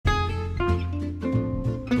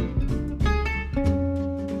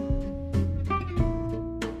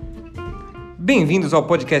Bem-vindos ao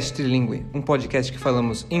podcast Trilingue, um podcast que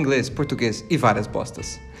falamos inglês, português e várias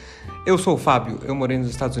bostas. Eu sou o Fábio, eu morei nos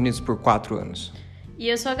Estados Unidos por 4 anos. E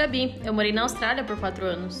eu sou a Gabi, eu morei na Austrália por 4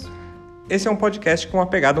 anos. Esse é um podcast com uma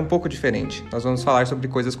pegada um pouco diferente. Nós vamos falar sobre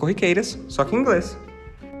coisas corriqueiras, só que em inglês.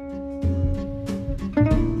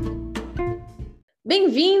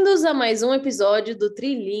 Bem-vindos a mais um episódio do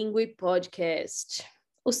Trilingue Podcast.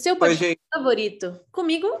 O seu podcast favorito.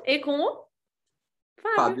 Comigo e com o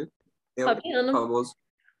Fábio. Fabiano. Famoso.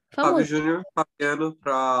 Fábio Júnior, Fabiano,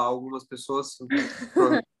 para algumas pessoas.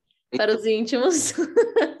 Para os íntimos.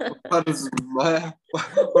 Para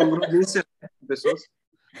um grupo de pessoas.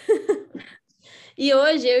 E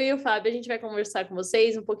hoje, eu e o Fábio, a gente vai conversar com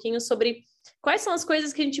vocês um pouquinho sobre quais são as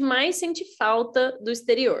coisas que a gente mais sente falta do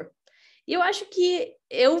exterior. E eu acho que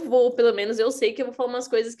pelo menos eu sei que eu vou falar umas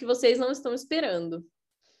coisas que vocês não estão esperando.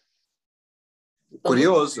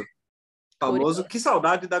 Curioso. Famoso, que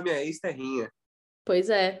saudade da minha ex-terrinha. Pois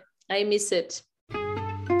é, I miss it.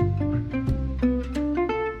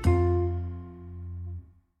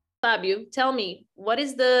 Fábio, tell me, what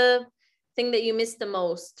is the thing that you miss the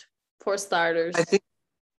most, for starters? I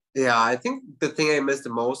think the thing I missed the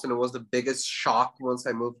most, and it was the biggest shock once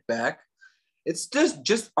I moved back, it's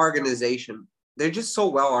just organization. They're just so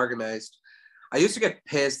well organized. I used to get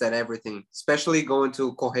pissed at everything, especially going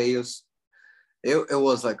to Correios. It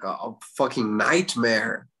was like a fucking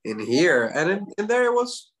nightmare in here. And in there, it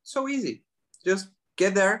was so easy. Just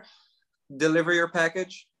get there, deliver your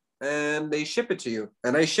package, and they ship it to you.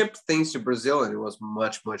 And I shipped things to Brazil, and it was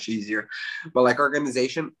much, much easier. But like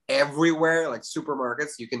organization everywhere, like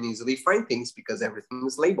supermarkets, you can easily find things because everything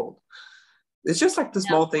is labeled. It's just like the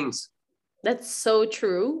small things. That's so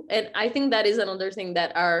true. And I think that is another thing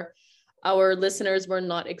that our listeners were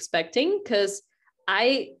not expecting, because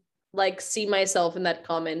I see myself in that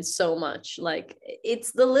comment so much. Like,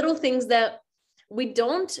 it's the little things that we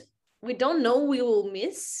don't know we will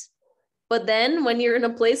miss. But then when you're in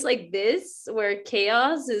a place like this where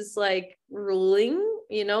chaos is like ruling,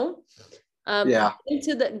 going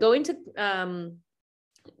to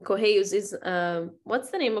Correios is what's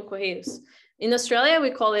the name of Correios? In Australia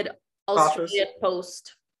we call it Australian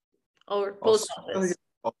Post or Post Office.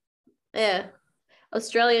 Yeah,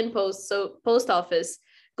 Australian Post. So post office.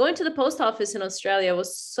 Going to the post office in Australia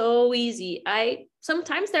was so easy.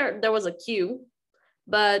 Sometimes there was a queue,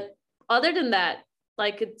 but other than that,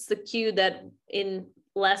 like, it's the queue that in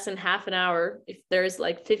less than half an hour, if there's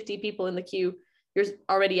like 50 people in the queue, you're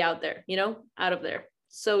already out there, out of there.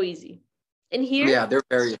 So easy. And here, yeah, they're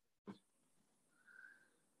very.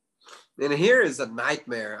 And here is a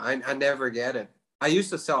nightmare. I never get it. I used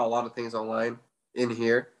to sell a lot of things online in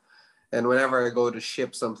here. And whenever I go to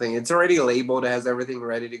ship something, it's already labeled, it has everything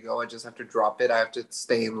ready to go. I just have to drop it. I have to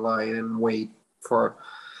stay in line and wait for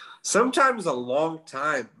sometimes a long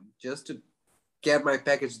time just to get my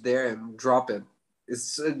package there and drop it.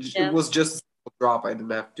 It was just a drop. I didn't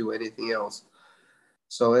have to do anything else.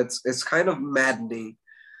 So it's kind of maddening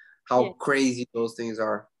how crazy those things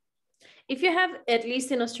are. If you have, at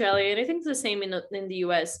least in Australia, and I think it's the same in the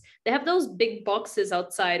US, they have those big boxes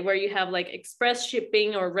outside where you have like express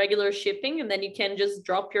shipping or regular shipping, and then you can just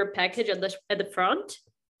drop your package at the front.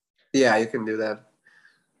 Yeah, you can do that.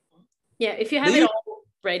 Yeah, if you have it all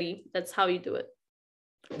ready, that's how you do it.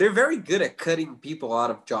 They're very good at cutting people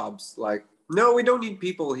out of jobs. Like, no, we don't need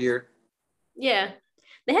people here. Yeah,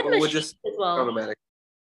 they have machines as well. Automatic.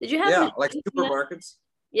 Did you have like supermarkets?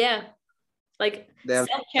 Yeah. Like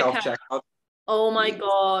self-checkout. Oh my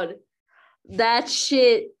God. That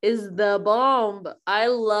shit is the bomb. I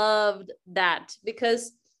loved that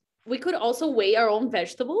because we could also weigh our own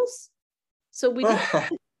vegetables. So we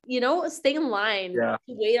didn't, stay in line to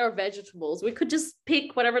weigh our vegetables. We could just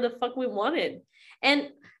pick whatever the fuck we wanted.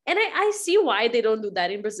 And I see why they don't do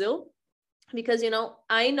that in Brazil. Because,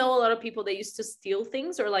 I know a lot of people that used to steal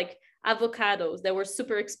things, or like avocados that were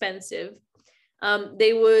super expensive.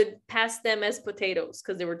 They would pass them as potatoes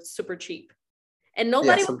because they were super cheap. And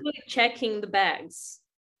nobody was really checking the bags.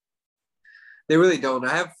 They really don't.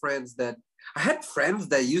 I had friends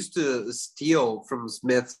that used to steal from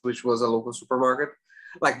Smith's, which was a local supermarket.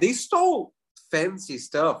 Like, they stole fancy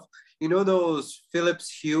stuff. Those Philips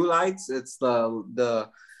Hue lights? It's the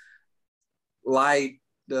light,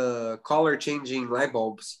 the color changing light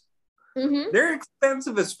bulbs. Mm-hmm. They're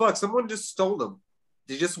expensive as fuck. Someone just stole them.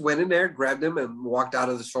 They just went in there, grabbed them, and walked out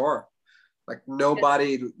of the store. Like,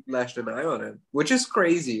 nobody lashed an eye on it, which is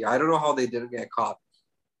crazy. I don't know how they didn't get caught.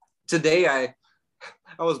 Today, I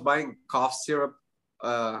was buying cough syrup.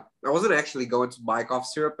 I wasn't actually going to buy cough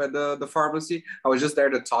syrup at the pharmacy. I was just there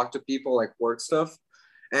to talk to people, like work stuff.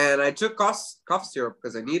 And I took cough syrup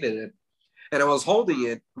because I needed it. and I was holding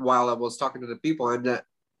it while I was talking to the people. And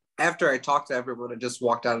after I talked to everyone, I just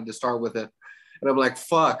walked out of the store with it. And I'm like,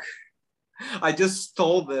 fuck, I just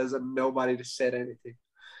stole this and nobody said anything.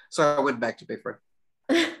 So I went back to pay for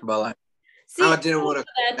it. But like, See, I didn't want to.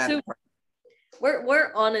 that too.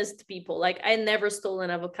 We're honest people. Like I never stole an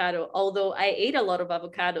avocado, although I ate a lot of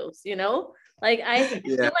avocados, you know? Like I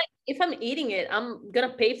feel like if I'm eating it, I'm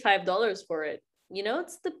gonna pay $5 for it. You know,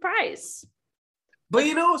 it's the price. But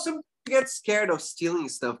you know, some people get scared of stealing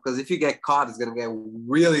stuff because if you get caught, it's gonna get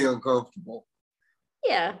really uncomfortable.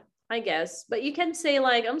 Yeah, I guess. But you can say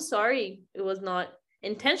like, I'm sorry, it was not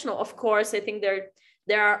intentional. Of course, I think there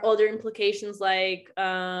are other implications like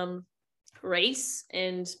race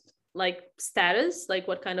and like status, like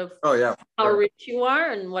what kind of how rich you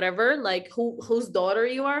are and whatever, like whose daughter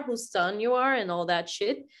you are, whose son you are, and all that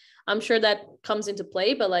shit. I'm sure that comes into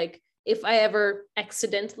play. But like if I ever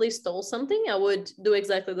accidentally stole something, I would do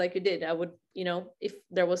exactly like you did. I would, you know, if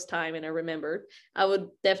there was time and I remembered, I would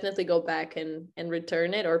definitely go back and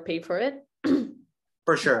return it or pay for it.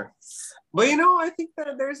 For sure. But you know, I think that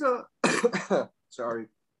there's a sorry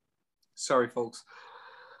folks,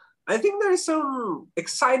 I think there's some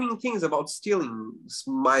exciting things about stealing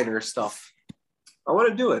minor stuff. I want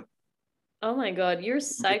to do it. Oh my god, you're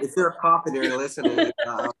psycho. If you're a cop and you're listening,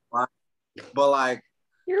 but like,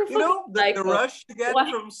 you know, the rush to get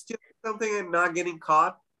from stealing something and not getting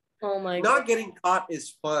caught. Oh my god. Not getting caught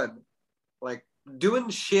is fun. Like doing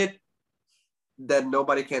shit that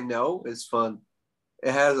nobody can know is fun.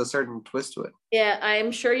 It has a certain twist to it. Yeah,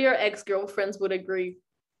 I'm sure your ex-girlfriends would agree.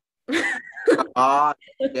 Ah,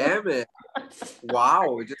 damn it.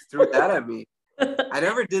 Wow, you just threw that at me. I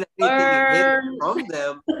never did anything hidden from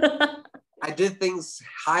them. I did things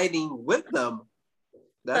hiding with them.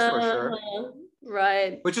 That's for sure.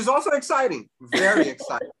 Right. Which is also exciting. Very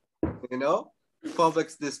exciting. You know? Public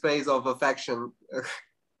displays of affection.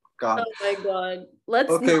 God. Oh my god. Let's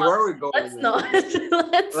okay, not, where are we going?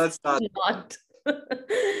 Let's not.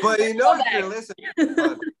 But you know, if you're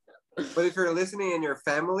listening, but if you're listening and your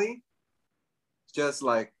family, just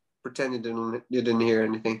like pretend you didn't hear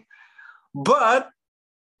anything. But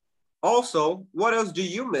also, what else do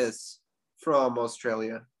you miss from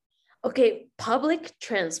Australia? Okay, public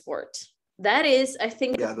transport. That is, I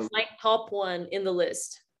think, my top one in the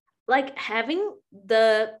list. Like having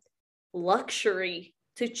the luxury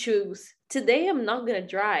to choose. Today, I'm not going to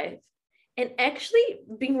drive. And actually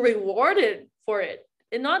being rewarded for it.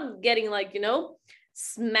 And not getting like, you know,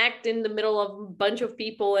 smacked in the middle of a bunch of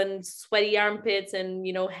people and sweaty armpits and,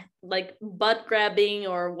 you know, like butt grabbing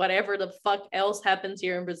or whatever the fuck else happens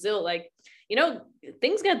here in Brazil. Like, you know,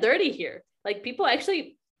 things get dirty here. Like people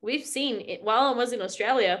actually, we've seen it while I was in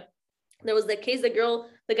Australia. There was that case, the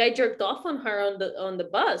guy jerked off on her on the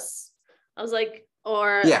bus. I was like,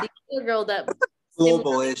 or the other girl that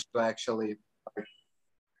global issue actually.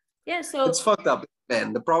 Yeah, so it's fucked up,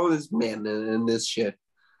 man. The problem is men in this shit.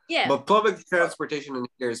 Yeah. But public transportation in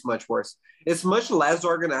here is much worse. It's much less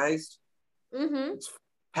organized. Mm-hmm. It's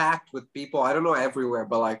packed with people. I don't know everywhere,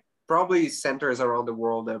 but like probably centers around the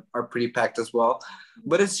world that are pretty packed as well.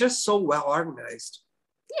 But it's just so well organized.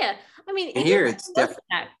 Yeah, I mean, here it's definitely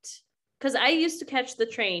packed. Because I used to catch the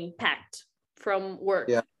train packed from work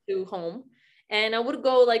to home, and I would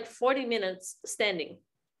go like 40 minutes standing.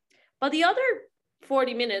 But the other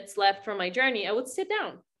 40 minutes left from my journey, I would sit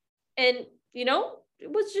down, and you know,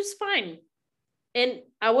 it was just fine. And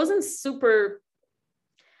I wasn't super,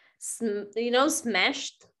 you know,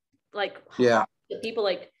 smashed like the people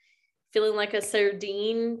like feeling like a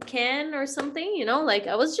sardine can or something, you know, like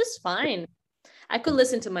I was just fine. I could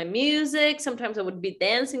listen to my music. Sometimes I would be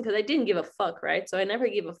dancing because I didn't give a fuck, right? So I never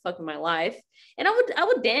gave a fuck in my life. And I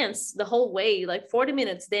would dance the whole way, like 40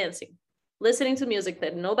 minutes dancing, listening to music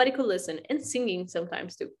that nobody could listen, and singing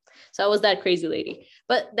sometimes too. So I was that crazy lady.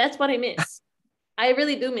 But that's what I miss. I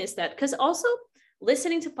really do miss that. Because also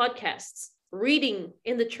listening to podcasts, reading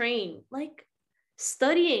in the train, like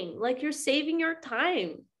studying, like you're saving your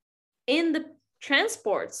time in the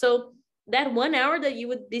transport. So that 1 hour that you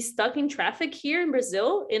would be stuck in traffic here in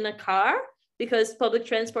Brazil in a car because public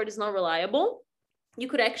transport is not reliable, you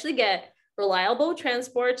could actually get reliable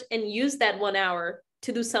transport and use that 1 hour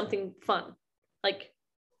to do something fun, like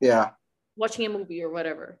watching a movie or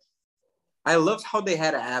whatever. I loved how they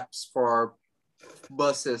had apps for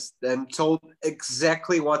buses and told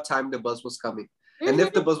exactly what time the bus was coming. Mm-hmm. And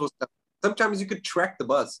if the bus was coming, sometimes you could track the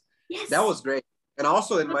bus. Yes. That was great. And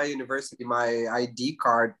also in my university, my ID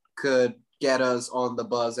card could get us on the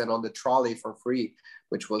bus and on the trolley for free,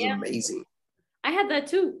 which was amazing. I had that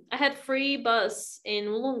too. I had free bus in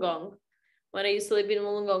Wollongong when I used to live in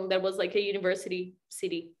Wollongong. That was like a university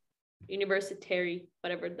city. universitary,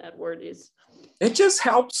 whatever that word is. It just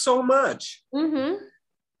helps so much. Mm-hmm. It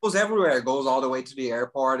goes everywhere. It goes all the way to the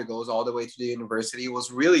airport. It goes all the way to the university. It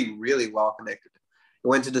was really, really well connected. It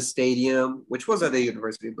went to the stadium, which was at the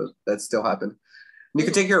university, but that still happened. And you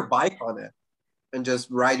could take your bike on it and just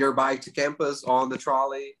ride your bike to campus on the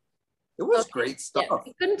trolley. It was great stuff. Yeah,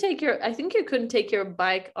 you couldn't take your. I think you couldn't take your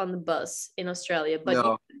bike on the bus in Australia, but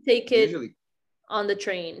No, you could take it usually, on the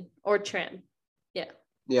train or tram. Yeah.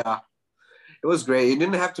 yeah. It was great. You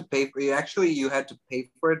didn't have to pay for it. Actually, you had to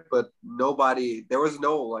pay for it, but there was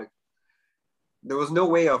no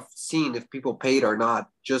way of seeing if people paid or not.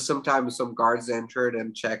 Just sometimes some guards entered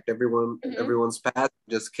and checked everyone's pass,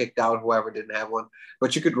 just kicked out whoever didn't have one.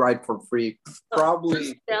 But you could ride for free.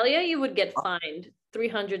 Probably. Australia, you would get fined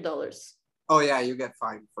 $300. Oh yeah, you get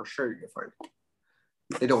fined for sure. You get fined.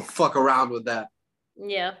 They don't fuck around with that.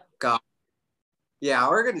 Yeah. God. Yeah,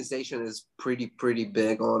 our organization is pretty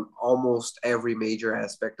big on almost every major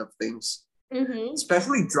aspect of things. Mm-hmm.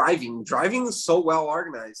 Especially driving. Driving is so well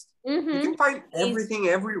organized. Mm-hmm. You can find everything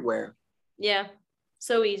everywhere. Yeah,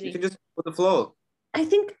 so You easy. can just put the flow. I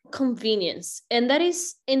think convenience, and that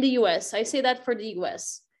is in the US. I say that for the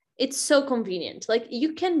US. It's so convenient. Like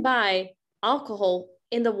you can buy alcohol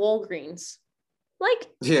in the Walgreens, like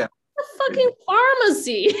Yeah. a fucking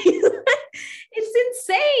pharmacy. It's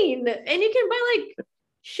insane. And you can buy like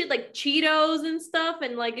shit like Cheetos and stuff,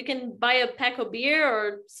 and like you can buy a pack of beer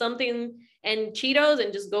or something and Cheetos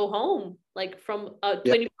and just go home, like from a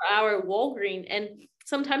 24-hour Walgreens. And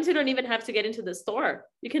sometimes you don't even have to get into the store.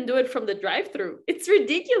 You can do it from the drive-through. It's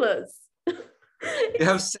ridiculous. You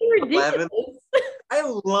have 7-Eleven. I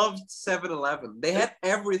loved 7-Eleven. They had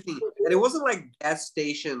everything. And it wasn't like gas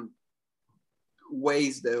station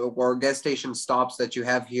or gas station stops that you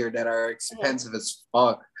have here that are expensive as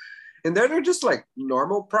fuck. And they're just like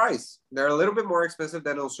normal price. They're a little bit more expensive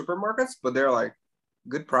than those supermarkets, but they're like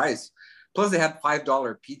good price. Plus they had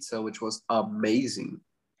 $5 pizza, which was amazing.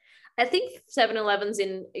 I think 7-Elevens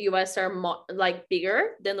in US are like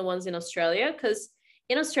bigger than the ones in Australia, because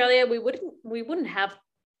in Australia we wouldn't have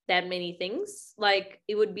that many things. Like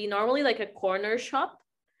it would be normally like a corner shop,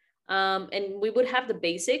 and we would have the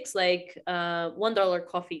basics like $1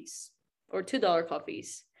 coffees or $2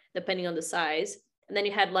 coffees depending on the size, and then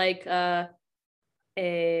you had like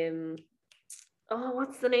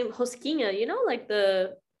what's the name, Rosquinha, like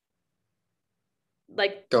the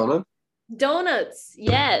donuts.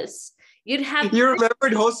 Yes, you'd have. You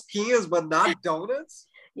remembered Rosquinhas, but not donuts?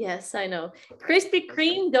 Yes, I know. Krispy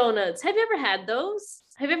Kreme donuts. Have you ever had those?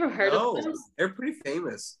 Have you ever heard of those? They're pretty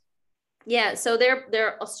famous. Yeah, so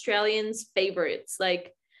they're Australians' favorites.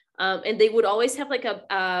 Like, and they would always have like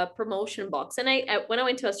a promotion box. And I when I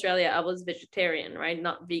went to Australia, I was vegetarian, right?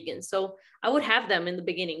 Not vegan. So I would have them in the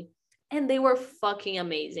beginning, and they were fucking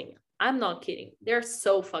amazing. I'm not kidding. They're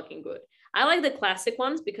so fucking good. I like the classic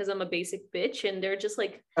ones because I'm a basic bitch, and they're just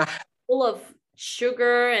like full of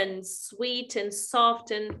sugar and sweet and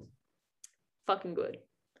soft and fucking good.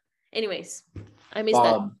 Anyways, I miss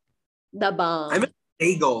that. The bomb. I miss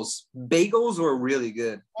bagels. Bagels were really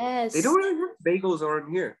good. Yes. They don't really have bagels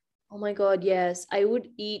around here. Oh my God, yes. I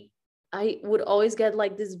would always get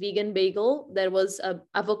like this vegan bagel that was a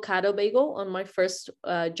avocado bagel on my first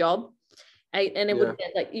job. Would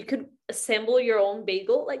get like, you could assemble your own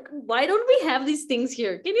bagel. Like, why don't we have these things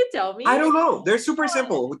here? Can you tell me? I don't know. They're super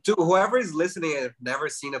simple. To whoever is listening and have never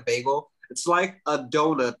seen a bagel, it's like a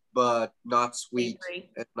donut, but not sweet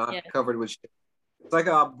and not covered with shit. It's like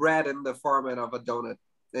a bread in the format of a donut.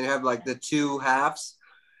 They have like the two halves.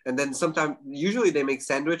 And then usually they make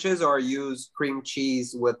sandwiches or use cream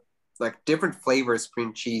cheese with like different flavors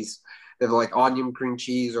cream cheese. They have like onion cream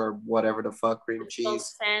cheese or whatever the fuck cream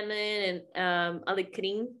cheese. Salmon and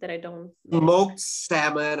alecrim that I don't. Smoked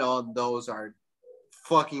salmon on those are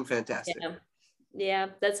fucking fantastic. Yeah,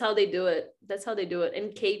 that's how they do it.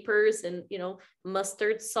 And capers and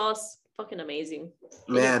mustard sauce, fucking amazing.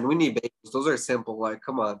 Man, we need bagels. Those are simple. Like,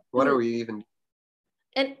 come on, what are we even?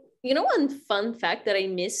 And one fun fact that I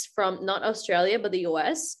miss from not Australia but the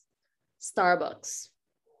US, Starbucks.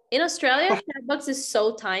 In Australia, Starbucks is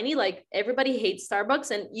so tiny. Like everybody hates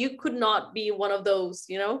Starbucks, and you could not be one of those.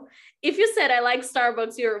 If you said I like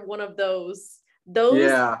Starbucks, you're one of those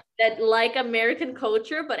that like American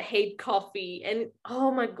culture but hate coffee. And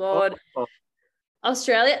oh my God,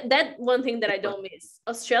 Australia. That one thing that I don't miss.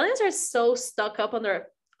 Australians are so stuck up on their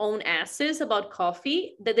own asses about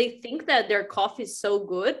coffee that they think that their coffee is so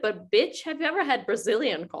good. But bitch, have you ever had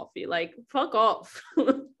Brazilian coffee? Like, fuck off.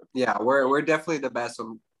 Yeah, we're definitely the best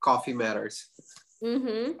on coffee matters.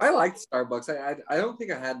 Mm-hmm. I liked Starbucks. I don't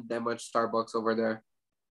think I had that much Starbucks over there.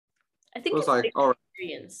 I think it was like, all right.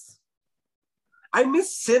 Experience. I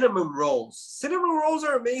miss cinnamon rolls. Cinnamon rolls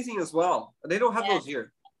are amazing as well. They don't have those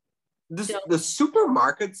here. The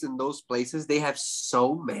supermarkets in those places, they have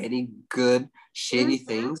so many good, shitty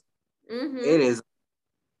things. It is.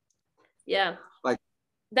 Yeah. Like,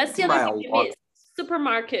 that's the other thing I miss.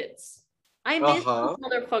 Supermarkets. I miss those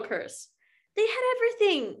motherfuckers. They had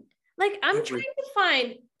everything. Like, I'm trying to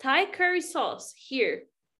find Thai curry sauce here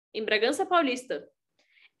in Bragança Paulista.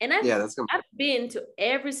 And I've been to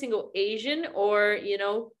every single Asian or,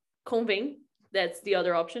 convent. That's the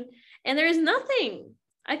other option. And there is nothing.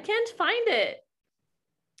 I can't find it.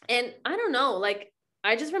 And I don't know, like,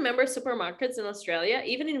 I just remember supermarkets in Australia,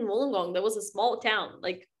 even in Wollongong, that was a small town,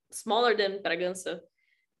 like smaller than Bragança.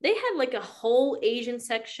 They had like a whole Asian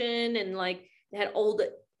section, and like they had all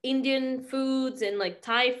the Indian foods and like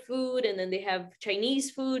Thai food, and then they have Chinese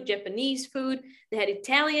food, Japanese food, they had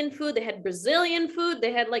Italian food, they had Brazilian food,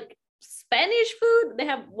 they had like Spanish food, they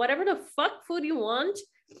have whatever the fuck food you want.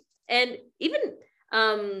 And even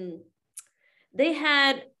they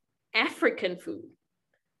had African food.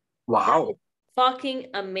 Wow. Fucking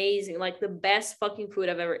amazing. Like the best fucking food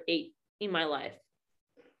I've ever ate in my life.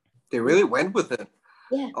 They really went with it.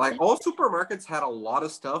 Yeah. Like all supermarkets had a lot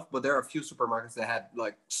of stuff, but there are a few supermarkets that had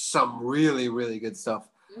like some really, really good stuff.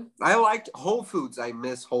 I liked Whole Foods. I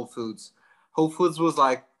miss Whole Foods. Whole Foods was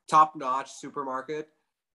like top-notch supermarket,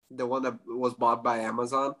 the one that was bought by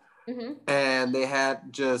Amazon. And they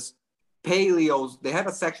had just paleo. They had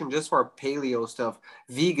a section just for paleo stuff,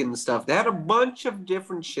 vegan stuff. They had a bunch of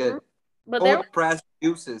different shit. But they're pressed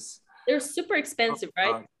juices. They're super expensive,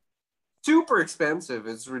 right? Super expensive.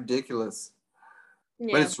 It's ridiculous.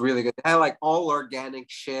 Yeah. But it's really good. They had like all organic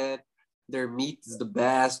shit. Their meat is the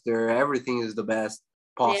best. Their everything is the best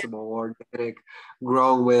possible. Organic,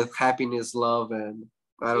 grown with happiness, love, and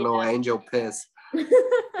I don't know, angel piss.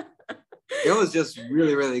 It was just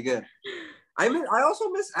really, really good. I also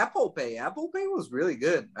miss Apple Pay. Apple Pay was really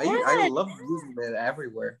good. I love using it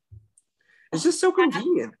everywhere. It's just so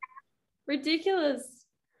convenient. Ridiculous.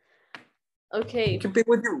 Okay. You can pay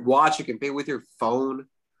with your watch. You can pay with your phone.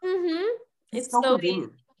 It's so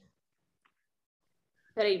convenient.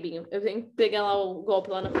 Peraí, Binho. Eu tenho que pegar lá o golpe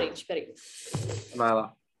lá na frente. Peraí. Vai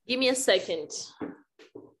lá. Give me a second.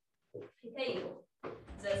 Fica aí,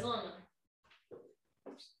 Zezona.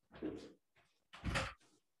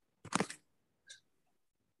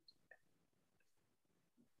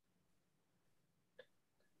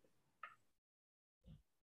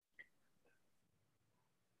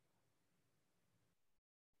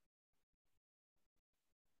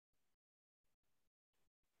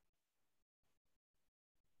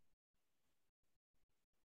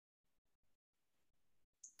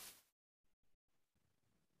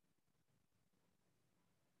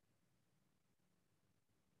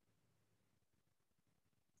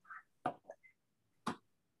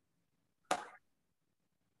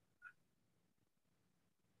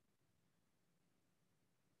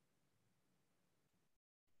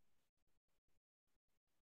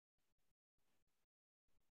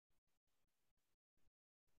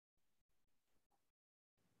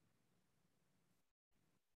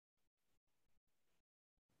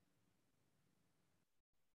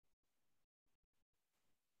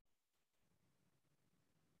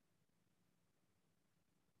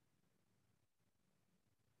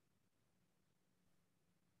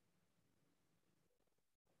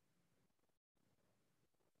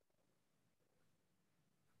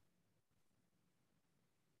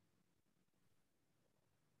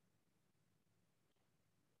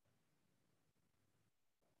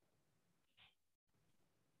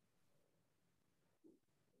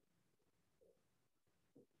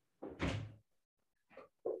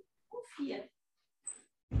 Yeah.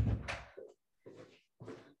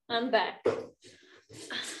 I'm back.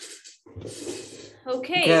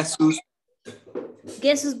 Okay. Guess who's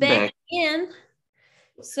back again?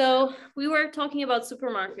 So we were talking about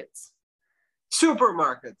supermarkets.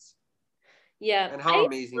 Yeah. And how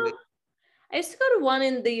amazing they are. I used to go to one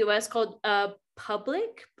in the US called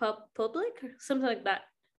Public or something like that.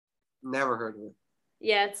 Never heard of it.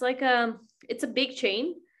 Yeah, it's like it's a big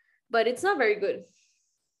chain, but it's not very good.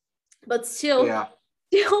 But still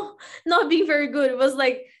not being very good. It was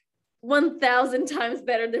like 1,000 times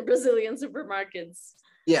better than Brazilian supermarkets.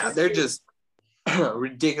 Yeah, they're just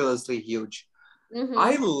ridiculously huge.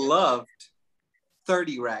 I loved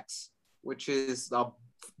 30 Racks, which is a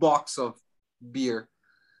box of beer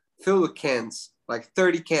filled with cans, like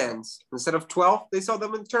 30 cans. Instead of 12, they sell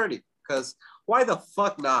them in 30. Because why the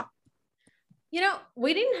fuck not?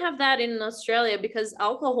 We didn't have that in Australia because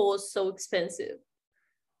alcohol is so expensive.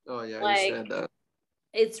 Oh, yeah, like, you said that.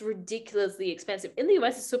 It's ridiculously expensive. In the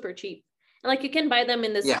US, it's super cheap. And like you can buy them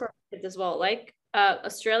in the Yeah. supermarket as well. Like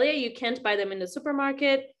Australia, you can't buy them in the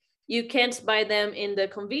supermarket. You can't buy them in the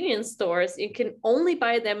convenience stores. You can only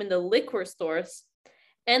buy them in the liquor stores.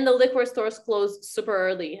 And the liquor stores close super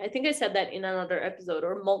early. I think I said that in another episode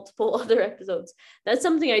or multiple other episodes. That's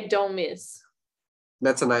something I don't miss.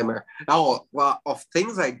 That's a nightmare. Oh, well, of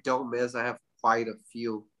things I don't miss, I have quite a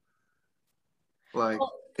few. Like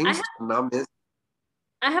Well, things to not miss.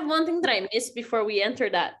 I have one thing that I missed before we enter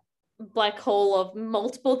that black hole of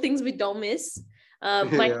multiple things we don't miss.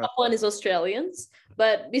 My Yeah. top one is Australians.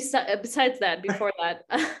 But besides that, before that,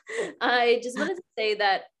 I just wanted to say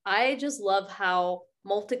that I just love how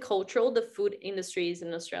multicultural the food industry is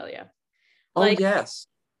in Australia. Oh, Like yes.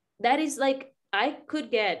 that is like I could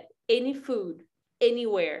get any food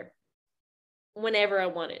anywhere whenever I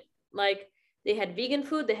wanted. Like they had vegan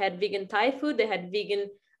food, they had vegan Thai food, they had vegan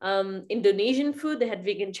Indonesian food, they had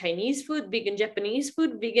vegan Chinese food, vegan Japanese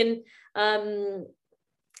food, vegan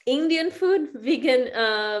Indian food,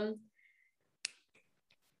 vegan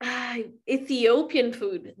Ethiopian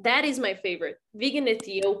food. That is my favorite. Vegan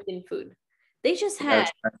Ethiopian food. They just had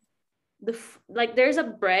like there's a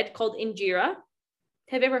bread called injera.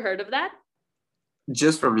 Have you ever heard of that?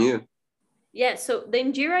 Just from you. Yeah, so the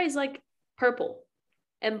injera is like purple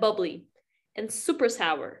and bubbly and super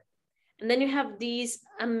sour. And then you have these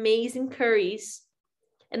amazing curries,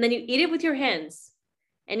 and then you eat it with your hands.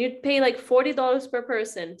 And you'd pay like $40 per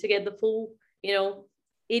person to get the full,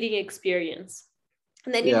 eating experience.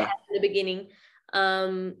 And then you have in the beginning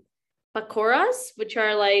pakoras, which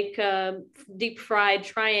are like deep fried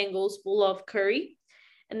triangles full of curry.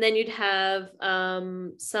 And then you'd have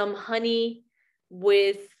some honey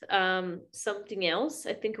with something else.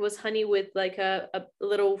 I think it was honey with like a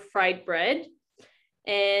little fried bread.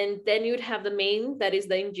 And then you'd have the main, that is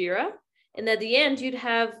the injera. And at the end, you'd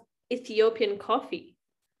have Ethiopian coffee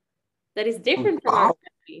that is different from our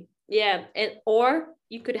coffee. Yeah. Or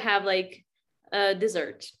you could have like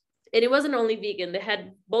dessert. And it wasn't only vegan. They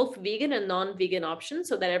had both vegan and non-vegan options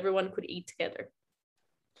so that everyone could eat together.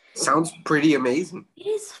 Sounds pretty amazing. It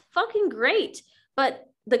is fucking great. But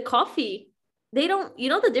the coffee, they don't, you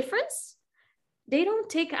know the difference? They don't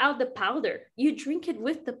take out the powder. You drink it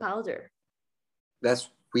with the powder. That's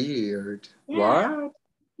weird. Yeah. What?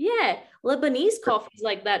 Yeah. Lebanese coffee is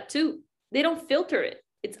like that too. They don't filter it.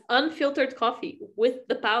 It's unfiltered coffee with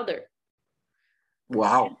the powder.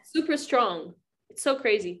 Wow. It's super strong. It's so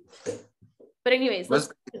crazy. But anyways, let's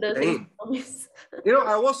go to the things.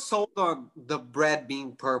 I was sold on the bread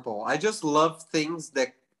being purple. I just love things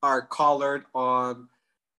that are colored on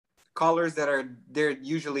colors that they're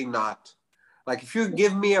usually not. Like if you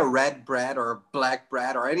give me a red bread or a black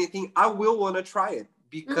bread or anything, I will want to try it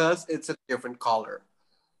because it's a different color.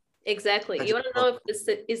 Exactly. You want to know if this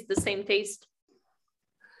is the same taste?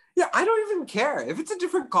 Yeah, I don't even care. If it's a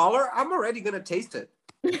different color, I'm already going to taste it.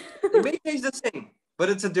 It may taste the same, but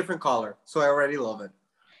it's a different color. So I already love it.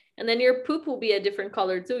 And then your poop will be a different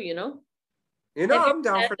color too, I'm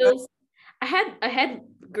down for that. I had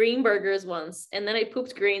green burgers once, and then I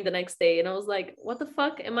pooped green the next day, and I was like, what the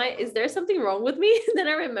fuck is there something wrong with me? Then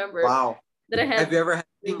I remember that I had. Have you ever had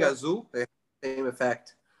Pinga Azul? They have the same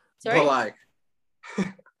effect. Sorry? But like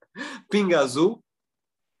Pinga Azul,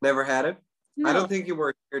 never had it. No. I don't think you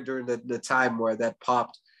were here during the time where that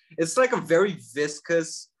popped. It's like a very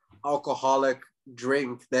viscous alcoholic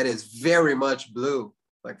drink that is very much blue,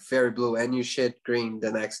 like very blue, and you shit green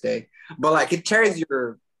the next day. But like it tears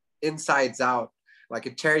your insides out, like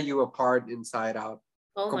it tear you apart inside out.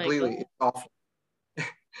 Completely. It's awful.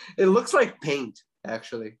 It looks like paint,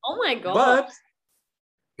 actually. Oh my god. But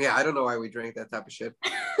yeah, I don't know why we drink that type of shit.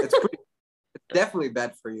 It's definitely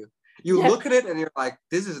bad for you. You look at it and you're like,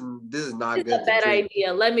 this is not good. It's a bad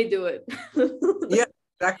idea. Let me do it. Yeah,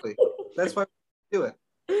 exactly. That's why we do it.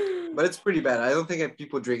 But it's pretty bad. I don't think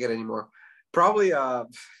people drink it anymore. Probably a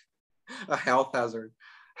health hazard.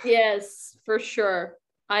 Yes, for sure.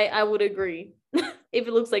 I would agree. If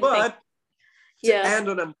it looks like but to end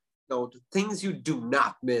on a note, things you do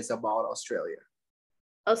not miss about Australia.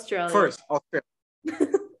 First, Australia.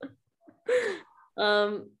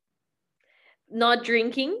 Not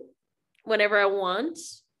drinking whenever I want.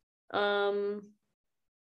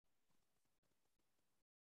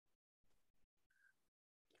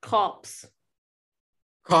 Cops.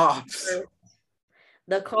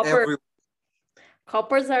 The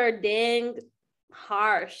coppers are dang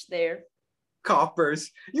harsh there.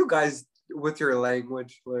 Coppers, you guys with your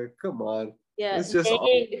language, like, come on. Yeah, it's just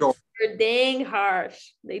they're dang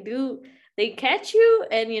harsh. They catch you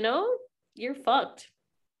and you're fucked.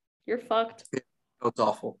 You're fucked. It's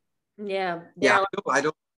awful. Yeah. Yeah, I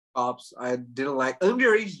don't cops. I didn't like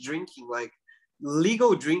underage drinking. Like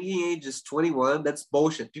legal drinking age is 21. That's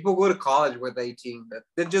bullshit. People go to college with 18.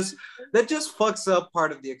 That just fucks up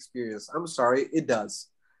part of the experience. I'm sorry, it does.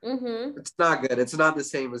 Mm-hmm. It's not good. It's not the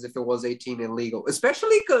same as if it was 18 and legal,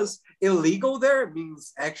 especially because illegal there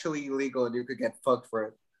means actually illegal and you could get fucked for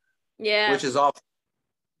it, Yeah. which is awful.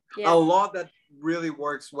 Yeah. A law that really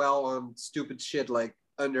works well on stupid shit like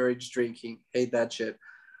underage drinking. Hate that shit.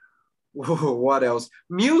 What else?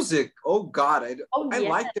 Music. Oh God, I Yeah.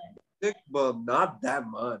 like the music, but not that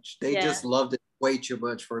much. They Yeah. just loved it way too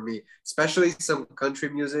much for me. Especially some country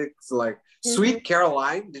music. It's like Mhm. Sweet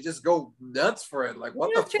Caroline. They just go nuts for it. Like, what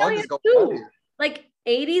In the fuck Australia is going too. on here? Like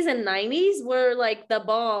 80s and 90s were like the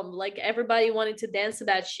bomb. Like everybody wanted to dance to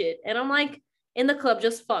that shit. And I'm like in the club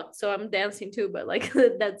just fucked. So I'm dancing too, but like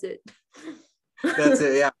that's it. That's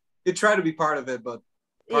it. Yeah, you try to be part of it, but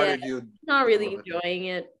part Yeah, of you not really enjoying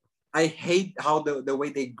it. I hate how the way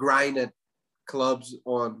they grind at clubs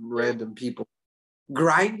on random people.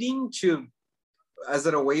 Grinding to as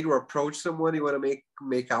in a way to approach someone you want to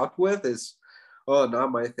make out with is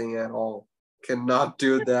not my thing at all. Cannot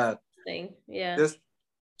do that. Thing. Yeah. Just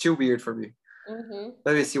too weird for me. Mm-hmm.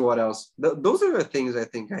 Let me see what else. Those are the things I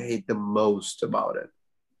think I hate the most about it.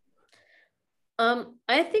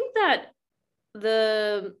 I think that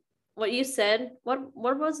what you said, what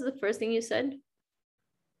was the first thing you said?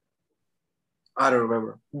 I don't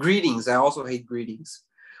remember. Greetings. I also hate greetings.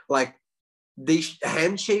 Like they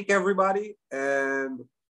handshake everybody, and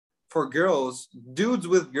for girls, dudes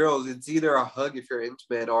with girls, it's either a hug if you're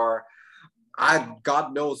intimate or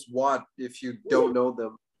God knows what if you don't know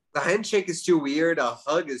them. The handshake is too weird. A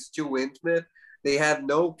hug is too intimate. They have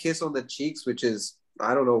no kiss on the cheeks, which is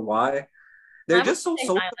I don't know why. They're just so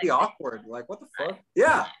socially awkward. Like what the fuck?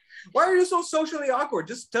 Yeah. Why are you so socially awkward?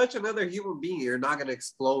 Just touch another human being. You're not gonna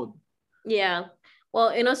explode. Yeah. Well,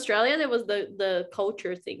 in Australia, there was the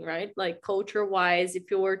culture thing, right? Like culture wise,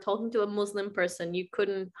 if you were talking to a Muslim person, you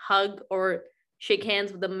couldn't hug or shake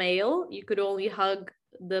hands with the male. You could only hug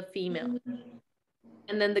the female.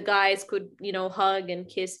 And then the guys could, hug and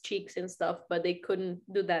kiss cheeks and stuff, but they couldn't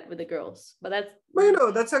do that with the girls. But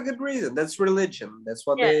that's a good reason. That's religion. That's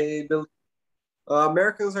what they build.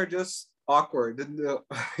 Americans are just awkward. So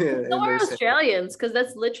are Australians, because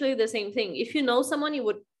that's literally the same thing. If you know someone, you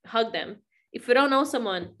would hug them. If you don't know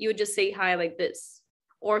someone, you would just say hi like this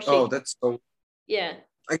or shake. Oh, that's so. Yeah.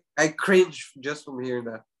 I cringe just from hearing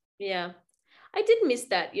that. Yeah, I did miss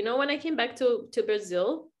that. When I came back to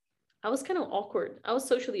Brazil, I was kind of awkward. I was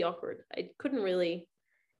socially awkward. I couldn't really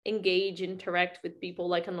interact with people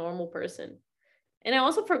like a normal person. And I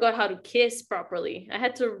also forgot how to kiss properly. I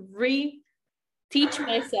had to teach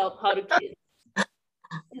myself how to kiss.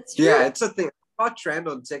 Yeah, it's a thing. I saw a trend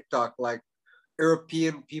on TikTok, like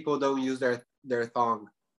European people don't use their thong.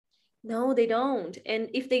 No, they don't. And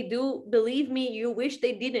if they do, believe me, you wish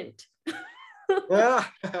they didn't. Yeah.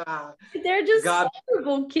 They're just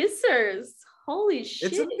horrible kissers. Holy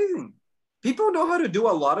shit. It's amazing. People know how to do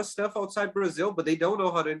a lot of stuff outside Brazil, but they don't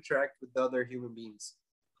know how to interact with other human beings.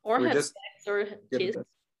 Or have sex or kiss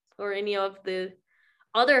or any of the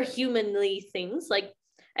other humanly things. Like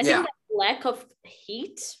I think that lack of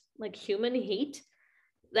heat, like human heat,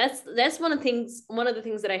 that's one of the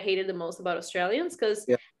things that I hated the most about Australians, because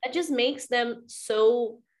that just makes them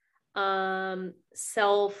so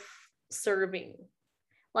self-serving.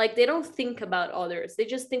 Like they don't think about others, they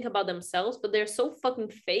just think about themselves, but they're so fucking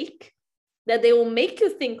fake that they will make you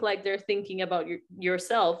think like they're thinking about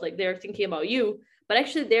yourself, like they're thinking about you, but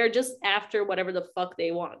actually they're just after whatever the fuck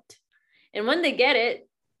they want. And when they get it,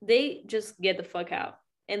 they just get the fuck out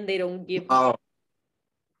and they don't give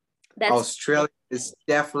Australia is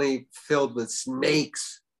definitely filled with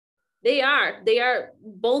snakes. They are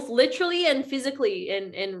both literally and physically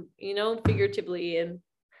and figuratively. And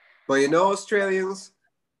but Australians,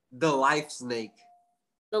 the life snake.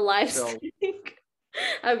 The life snake.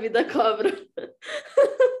 A vida cobra.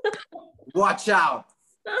 Watch out.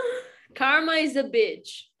 Karma is a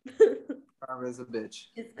bitch. Karma is a bitch.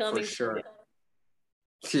 It's coming for sure.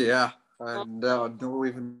 Yeah, I don't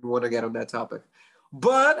even want to get on that topic.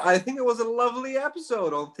 But I think it was a lovely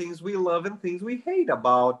episode on things we love and things we hate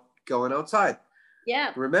about going outside.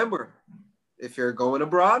 Yeah. Remember, if you're going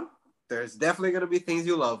abroad, there's definitely going to be things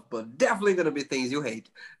you love, but definitely going to be things you hate.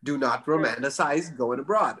 Do not romanticize going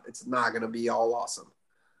abroad. It's not going to be all awesome.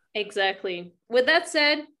 Exactly. With that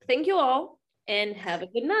said, thank you all and have a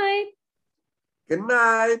good night. Good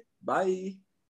night. Bye.